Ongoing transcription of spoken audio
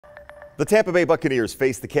The Tampa Bay Buccaneers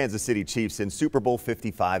face the Kansas City Chiefs in Super Bowl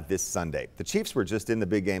 55 this Sunday. The Chiefs were just in the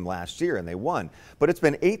big game last year and they won, but it's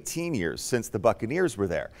been 18 years since the Buccaneers were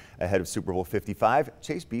there. Ahead of Super Bowl 55,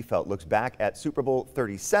 Chase Biefeld looks back at Super Bowl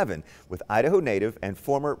 37 with Idaho native and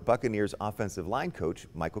former Buccaneers offensive line coach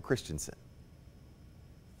Michael Christianson.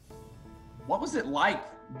 What was it like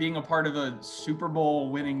being a part of a Super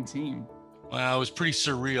Bowl-winning team? Well, it was pretty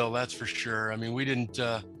surreal, that's for sure. I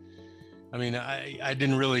mean, I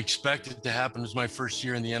didn't really expect it to happen. It was my first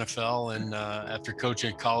year in the NFL, and after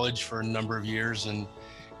coaching at college for a number of years, and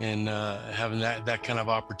having that kind of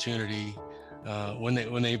opportunity.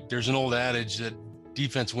 There's an old adage that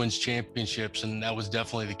defense wins championships, and that was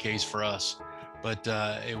definitely the case for us. But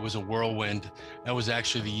it was a whirlwind. That was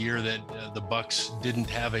actually the year that the Bucs didn't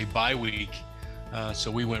have a bye week, so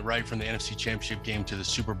we went right from the NFC Championship game to the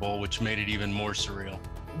Super Bowl, which made it even more surreal.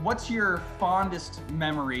 What's your fondest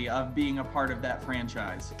memory of being a part of that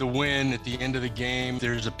franchise? The win at the end of the game.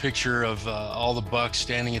 There's a picture of all the Bucs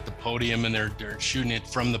standing at the podium, and they're shooting it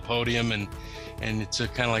from the podium, and it's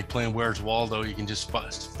kind of like playing Where's Waldo. You can just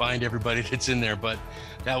find everybody that's in there. But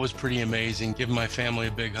that was pretty amazing. Giving my family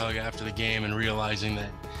a big hug after the game and realizing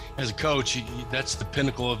that as a coach, that's the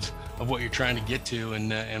pinnacle of what you're trying to get to,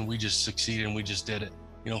 and we just succeeded and we just did it.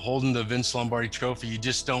 You know, holding the Vince Lombardi trophy, you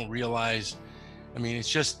just don't realize. I mean, it's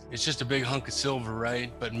just a big hunk of silver,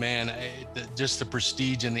 right? But man, just the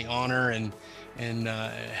prestige and the honor, and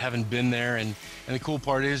having been there, and the cool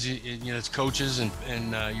part is, you know, it's coaches,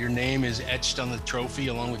 and your name is etched on the trophy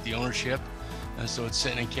along with the ownership, and so it's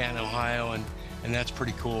sitting in Canton, Ohio, and that's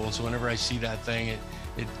pretty cool. So whenever I see that thing,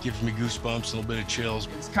 it gives me goosebumps, a little bit of chills.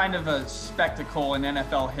 It's kind of a spectacle in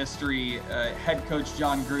NFL history. Head coach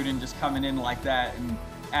John Gruden just coming in like that, and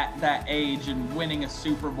at that age, and winning a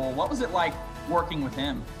Super Bowl. What was it like working with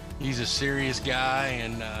him? He's a serious guy,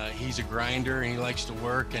 and he's a grinder, and he likes to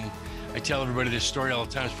work. And I tell everybody this story all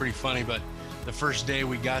the time. It's pretty funny, but the first day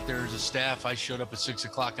we got there as a staff, I showed up at 6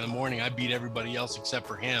 o'clock in the morning. I beat everybody else except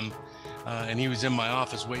for him, and he was in my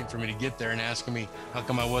office waiting for me to get there and asking me how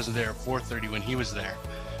come I wasn't there at 4:30 when he was there.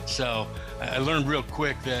 So I learned real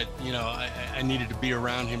quick that, you know, I needed to be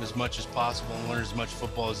around him as much as possible and learn as much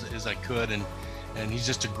football as I could, and he's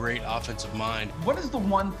just a great offensive mind. What is the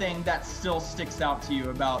one thing that still sticks out to you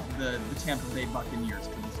about the Tampa Bay Buccaneers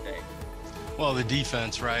to this day? Well, the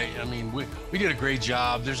defense, right? I mean, we did a great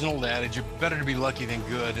job. There's an old adage, you're better to be lucky than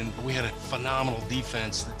good, and we had a phenomenal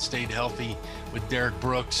defense that stayed healthy with Derek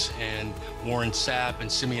Brooks and Warren Sapp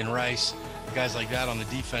and Simeon Rice, guys like that on the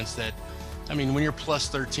defense that, I mean, when you're plus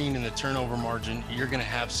 13 in the turnover margin, you're gonna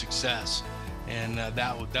have success. And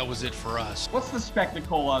that was it for us. What's the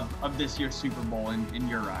spectacle of this year's Super Bowl in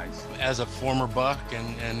your eyes? As a former Buc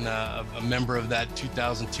and a member of that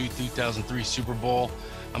 2002-2003 Super Bowl,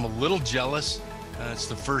 I'm a little jealous. It's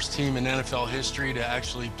the first team in NFL history to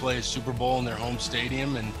actually play a Super Bowl in their home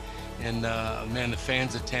stadium, and man, the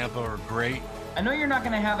fans of Tampa are great. I know you're not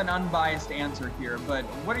going to have an unbiased answer here, but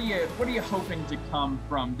what are you hoping to come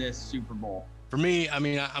from this Super Bowl? For me, I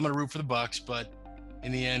mean, I'm going to root for the Bucs, but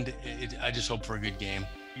in the end, I just hope for a good game.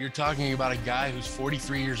 You're talking about a guy who's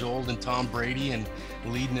 43 years old and Tom Brady, and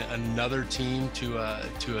leading another team to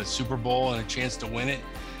a Super Bowl and a chance to win it.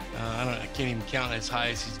 I can't even count as high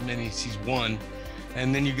as he's won.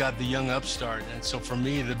 And then you got the young upstart. And so for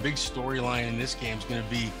me, the big storyline in this game is going to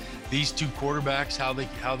be these two quarterbacks, how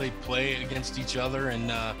they play against each other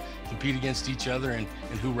and compete against each other, and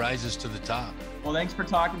who rises to the top. Well, thanks for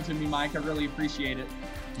talking to me, Mike. I really appreciate it.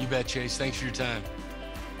 You bet, Chase. Thanks for your time.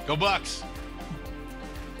 Go Bucs!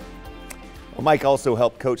 Well, Mike also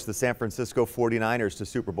helped coach the San Francisco 49ers to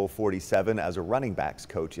Super Bowl 47 as a running backs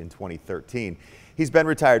coach in 2013. He's been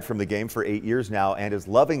retired from the game for 8 years now and is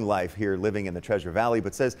loving life here living in the Treasure Valley,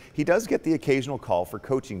 but says he does get the occasional call for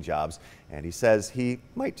coaching jobs, and he says he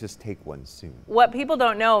might just take one soon. What people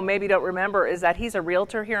don't know, maybe don't remember, is that he's a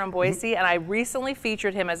realtor here in Boise, and I recently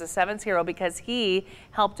featured him as a Sevens hero because he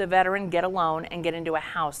helped a veteran get a loan and get into a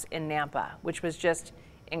house in Nampa, which was just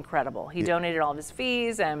incredible. He donated all of his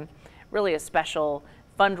fees, and really a special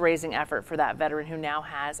fundraising effort for that veteran who now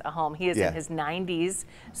has a home. He is in his 90s,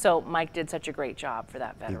 so Mike did such a great job for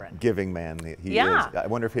that veteran. Giving man he is. I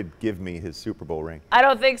wonder if he'd give me his Super Bowl ring. I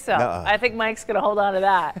don't think so. I think Mike's going to hold on to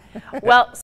that. Well.